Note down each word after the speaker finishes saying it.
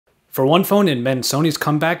For one phone, it meant Sony's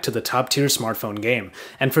comeback to the top-tier smartphone game,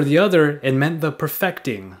 and for the other, it meant the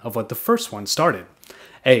perfecting of what the first one started.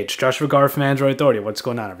 Hey, it's Josh Vergara from Android Authority. What's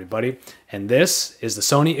going on, everybody? And this is the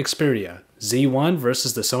Sony Xperia Z1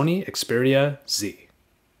 versus the Sony Xperia Z.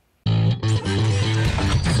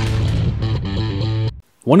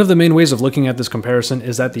 One of the main ways of looking at this comparison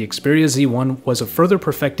is that the Xperia Z1 was a further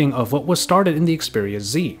perfecting of what was started in the Xperia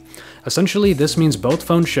Z. Essentially, this means both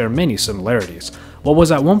phones share many similarities. What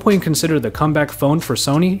was at one point considered the comeback phone for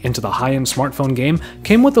Sony into the high-end smartphone game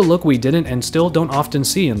came with a look we didn't and still don't often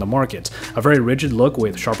see in the market, a very rigid look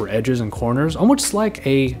with sharper edges and corners, almost like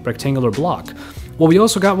a rectangular block. What we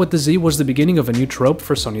also got with the Z was the beginning of a new trope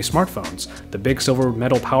for Sony smartphones, the big silver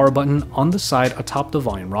metal power button on the side atop the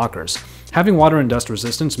volume rockers. Having water and dust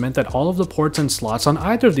resistance meant that all of the ports and slots on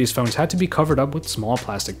either of these phones had to be covered up with small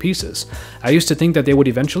plastic pieces. I used to think that they would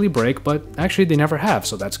eventually break, but actually they never have,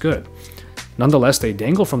 so that's good. Nonetheless, they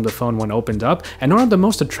dangle from the phone when opened up and aren't the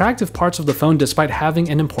most attractive parts of the phone despite having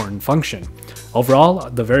an important function. Overall,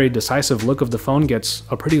 the very decisive look of the phone gets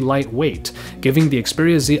a pretty light weight, giving the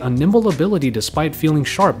Xperia Z a nimble ability despite feeling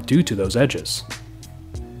sharp due to those edges.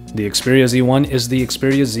 The Xperia Z1 is the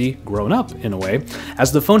Xperia Z grown up, in a way,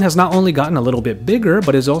 as the phone has not only gotten a little bit bigger,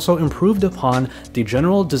 but is also improved upon the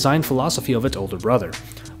general design philosophy of its older brother.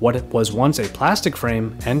 What was once a plastic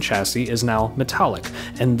frame and chassis is now metallic,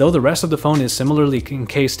 and though the rest of the phone is similarly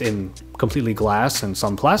encased in completely glass and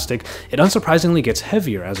some plastic, it unsurprisingly gets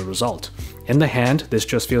heavier as a result. In the hand, this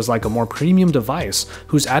just feels like a more premium device,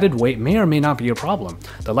 whose added weight may or may not be a problem.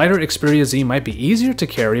 The lighter Xperia Z might be easier to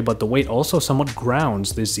carry, but the weight also somewhat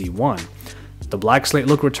grounds the Z1. The black slate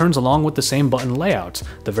look returns along with the same button layout,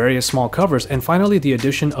 the various small covers, and finally the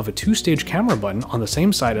addition of a two-stage camera button on the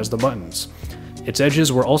same side as the buttons. Its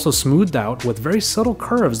edges were also smoothed out with very subtle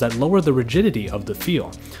curves that lower the rigidity of the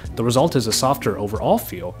feel. The result is a softer overall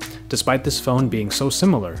feel, despite this phone being so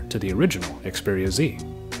similar to the original Xperia Z.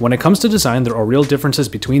 When it comes to design, there are real differences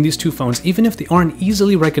between these two phones, even if they aren't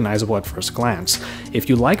easily recognizable at first glance. If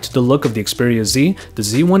you liked the look of the Xperia Z, the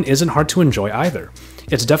Z1 isn't hard to enjoy either.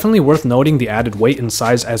 It's definitely worth noting the added weight and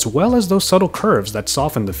size as well as those subtle curves that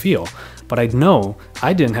soften the feel, but I know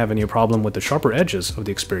I didn't have any problem with the sharper edges of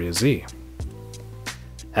the Xperia Z.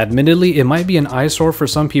 Admittedly, it might be an eyesore for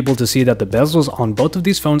some people to see that the bezels on both of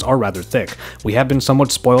these phones are rather thick. We have been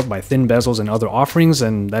somewhat spoiled by thin bezels in other offerings,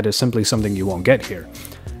 and that is simply something you won't get here.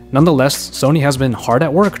 Nonetheless, Sony has been hard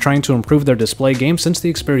at work trying to improve their display game since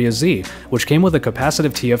the Xperia Z, which came with a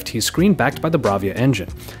capacitive TFT screen backed by the Bravia engine.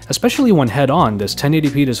 Especially when head-on, this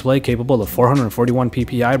 1080p display capable of 441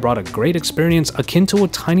 ppi brought a great experience akin to a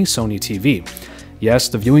tiny Sony TV. Yes,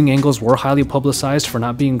 the viewing angles were highly publicized for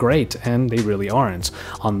not being great, and they really aren't.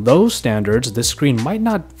 On those standards, this screen might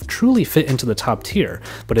not truly fit into the top tier,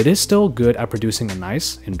 but it is still good at producing a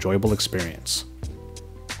nice, enjoyable experience.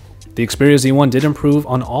 The Xperia Z1 did improve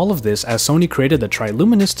on all of this as Sony created the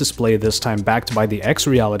triluminous display, this time backed by the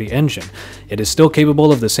X-Reality engine. It is still capable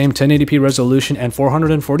of the same 1080p resolution and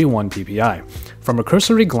 441 ppi. From a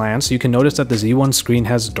cursory glance, you can notice that the Z1 screen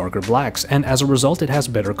has darker blacks, and as a result it has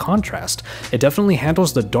better contrast. It definitely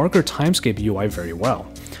handles the darker timescape UI very well.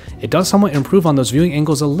 It does somewhat improve on those viewing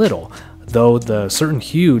angles a little, though the certain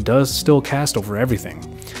hue does still cast over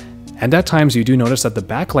everything. And at times you do notice that the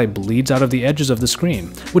backlight bleeds out of the edges of the screen,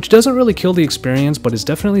 which doesn't really kill the experience but is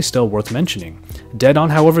definitely still worth mentioning. Dead on,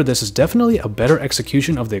 however, this is definitely a better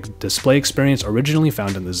execution of the display experience originally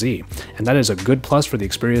found in the Z, and that is a good plus for the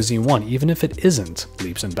Xperia Z1 even if it isn't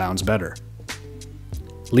leaps and bounds better.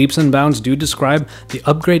 Leaps and bounds do describe the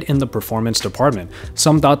upgrade in the performance department.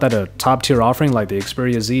 Some thought that a top-tier offering like the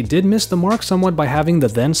Xperia Z did miss the mark somewhat by having the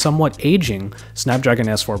then somewhat aging Snapdragon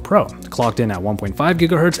S4 Pro, clocked in at 1.5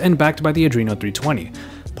 GHz and backed by the Adreno 320.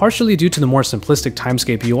 Partially due to the more simplistic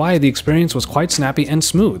timescape UI, the experience was quite snappy and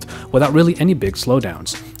smooth, without really any big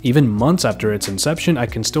slowdowns. Even months after its inception, I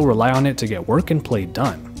can still rely on it to get work and play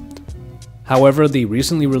done. However, the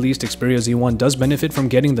recently released Xperia Z1 does benefit from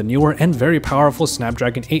getting the newer and very powerful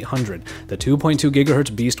Snapdragon 800, the 2.2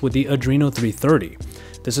 GHz beast with the Adreno 330.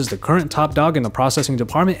 This is the current top dog in the processing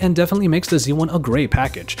department and definitely makes the Z1 a great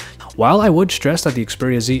package. While I would stress that the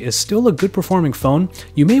Xperia Z is still a good performing phone,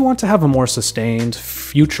 you may want to have a more sustained,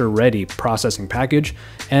 future-ready processing package,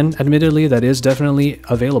 and admittedly that is definitely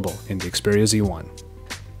available in the Xperia Z1.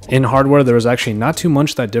 In hardware, there is actually not too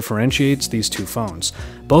much that differentiates these two phones.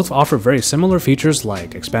 Both offer very similar features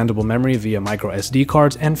like expandable memory via micro SD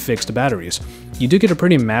cards and fixed batteries. You do get a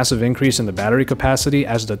pretty massive increase in the battery capacity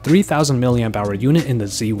as the 3000 mAh unit in the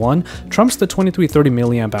Z1 trumps the 2330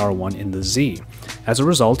 mAh one in the Z. As a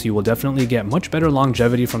result, you will definitely get much better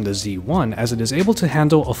longevity from the Z1 as it is able to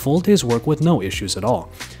handle a full day's work with no issues at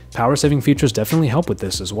all. Power saving features definitely help with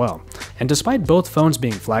this as well. And despite both phones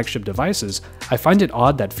being flagship devices, I find it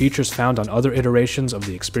odd that features found on other iterations of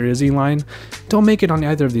the Xperia Z line don't make it on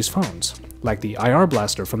either of these phones, like the IR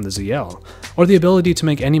blaster from the ZL, or the ability to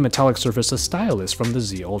make any metallic surface a stylus from the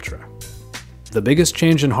Z Ultra. The biggest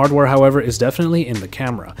change in hardware, however, is definitely in the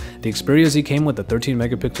camera. The Xperia Z came with a 13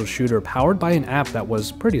 megapixel shooter powered by an app that was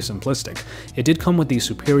pretty simplistic. It did come with the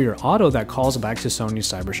superior auto that calls back to Sony's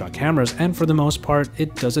CyberShot cameras, and for the most part,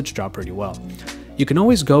 it does its job pretty well. You can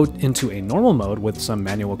always go into a normal mode with some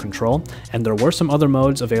manual control, and there were some other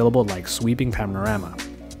modes available like sweeping panorama.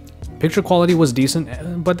 Picture quality was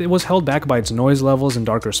decent, but it was held back by its noise levels in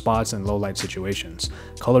darker spots and low light situations.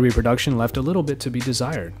 Color reproduction left a little bit to be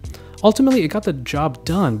desired. Ultimately, it got the job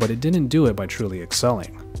done, but it didn't do it by truly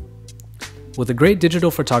excelling. With a great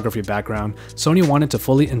digital photography background, Sony wanted to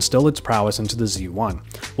fully instill its prowess into the Z1.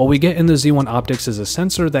 What we get in the Z1 optics is a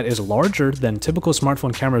sensor that is larger than typical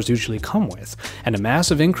smartphone cameras usually come with, and a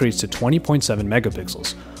massive increase to 20.7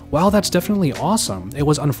 megapixels. While that's definitely awesome, it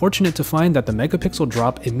was unfortunate to find that the megapixel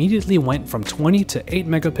drop immediately went from 20 to 8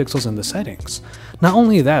 megapixels in the settings. Not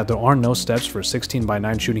only that, there are no steps for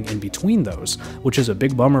 16:9 shooting in between those, which is a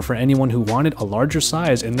big bummer for anyone who wanted a larger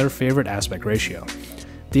size in their favorite aspect ratio.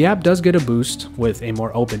 The app does get a boost, with a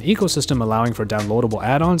more open ecosystem allowing for downloadable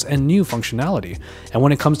add-ons and new functionality, and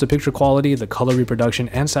when it comes to picture quality, the color reproduction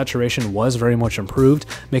and saturation was very much improved,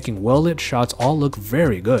 making well-lit shots all look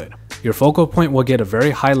very good. Your focal point will get a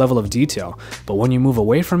very high level of detail, but when you move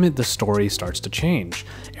away from it, the story starts to change.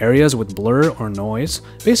 Areas with blur or noise,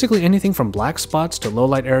 basically anything from black spots to low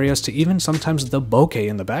light areas to even sometimes the bokeh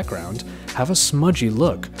in the background, have a smudgy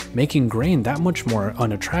look, making grain that much more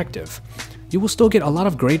unattractive. You will still get a lot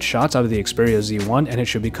of great shots out of the Xperia Z1, and it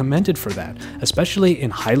should be commended for that, especially in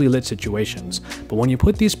highly lit situations, but when you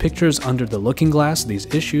put these pictures under the looking glass,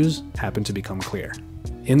 these issues happen to become clear.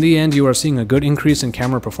 In the end, you are seeing a good increase in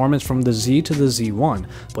camera performance from the Z to the Z1,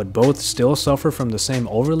 but both still suffer from the same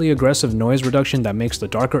overly aggressive noise reduction that makes the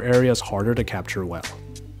darker areas harder to capture well.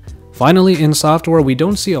 Finally, in software, we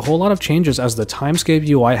don't see a whole lot of changes as the Timescape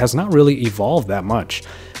UI has not really evolved that much.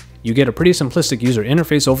 You get a pretty simplistic user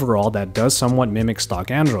interface overall that does somewhat mimic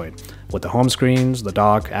stock Android, with the home screens, the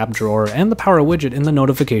dock, app drawer, and the power widget in the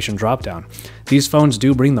notification dropdown. These phones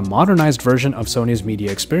do bring the modernized version of Sony's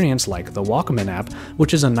media experience like the Walkman app,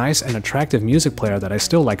 which is a nice and attractive music player that I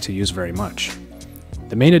still like to use very much.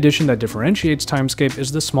 The main addition that differentiates Timescape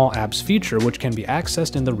is the small apps feature, which can be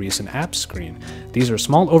accessed in the recent apps screen. These are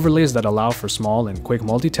small overlays that allow for small and quick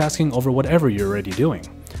multitasking over whatever you're already doing.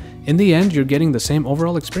 In the end, you're getting the same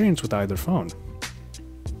overall experience with either phone.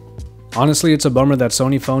 Honestly, it's a bummer that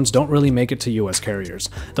Sony phones don't really make it to US carriers,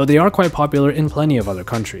 though they are quite popular in plenty of other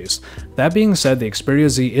countries. That being said, the Xperia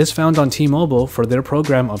Z is found on T-Mobile for their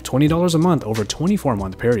program of $20 a month over a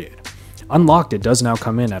 24-month period. Unlocked, it does now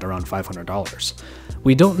come in at around $500.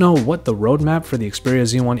 We don't know what the roadmap for the Xperia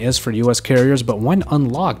Z1 is for US carriers, but when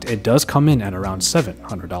unlocked, it does come in at around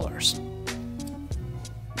 $700.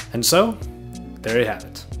 And so, there you have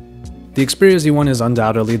it. The Xperia Z1 is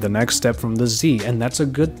undoubtedly the next step from the Z, and that's a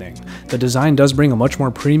good thing. The design does bring a much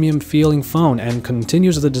more premium feeling phone and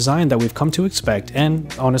continues the design that we've come to expect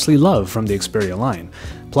and honestly love from the Xperia line.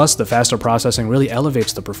 Plus, the faster processing really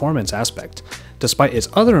elevates the performance aspect. Despite its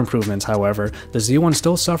other improvements, however, the Z1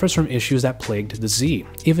 still suffers from issues that plagued the Z,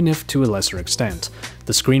 even if to a lesser extent.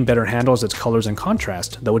 The screen better handles its colors and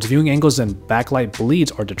contrast, though its viewing angles and backlight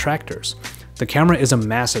bleeds are detractors. The camera is a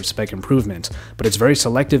massive spec improvement, but it's very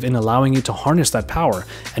selective in allowing you to harness that power,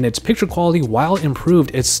 and its picture quality, while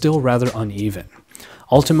improved, is still rather uneven.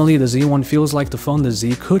 Ultimately, the Z1 feels like the phone the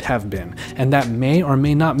Z could have been, and that may or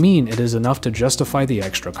may not mean it is enough to justify the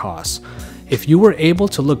extra costs. If you were able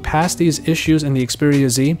to look past these issues in the Xperia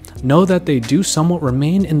Z, know that they do somewhat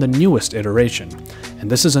remain in the newest iteration,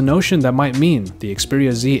 and this is a notion that might mean the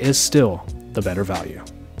Xperia Z is still the better value.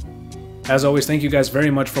 As always, thank you guys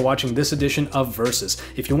very much for watching this edition of Versus.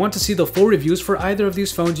 If you want to see the full reviews for either of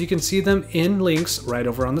these phones, you can see them in links right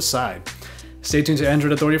over on the side. Stay tuned to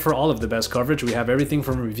Android Authority for all of the best coverage. We have everything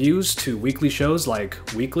from reviews to weekly shows like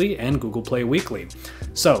Weekly and Google Play Weekly.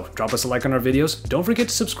 So, drop us a like on our videos, don't forget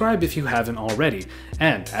to subscribe if you haven't already,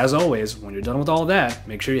 and as always, when you're done with all that,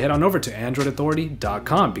 make sure you head on over to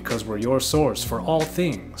AndroidAuthority.com because we're your source for all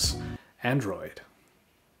things Android.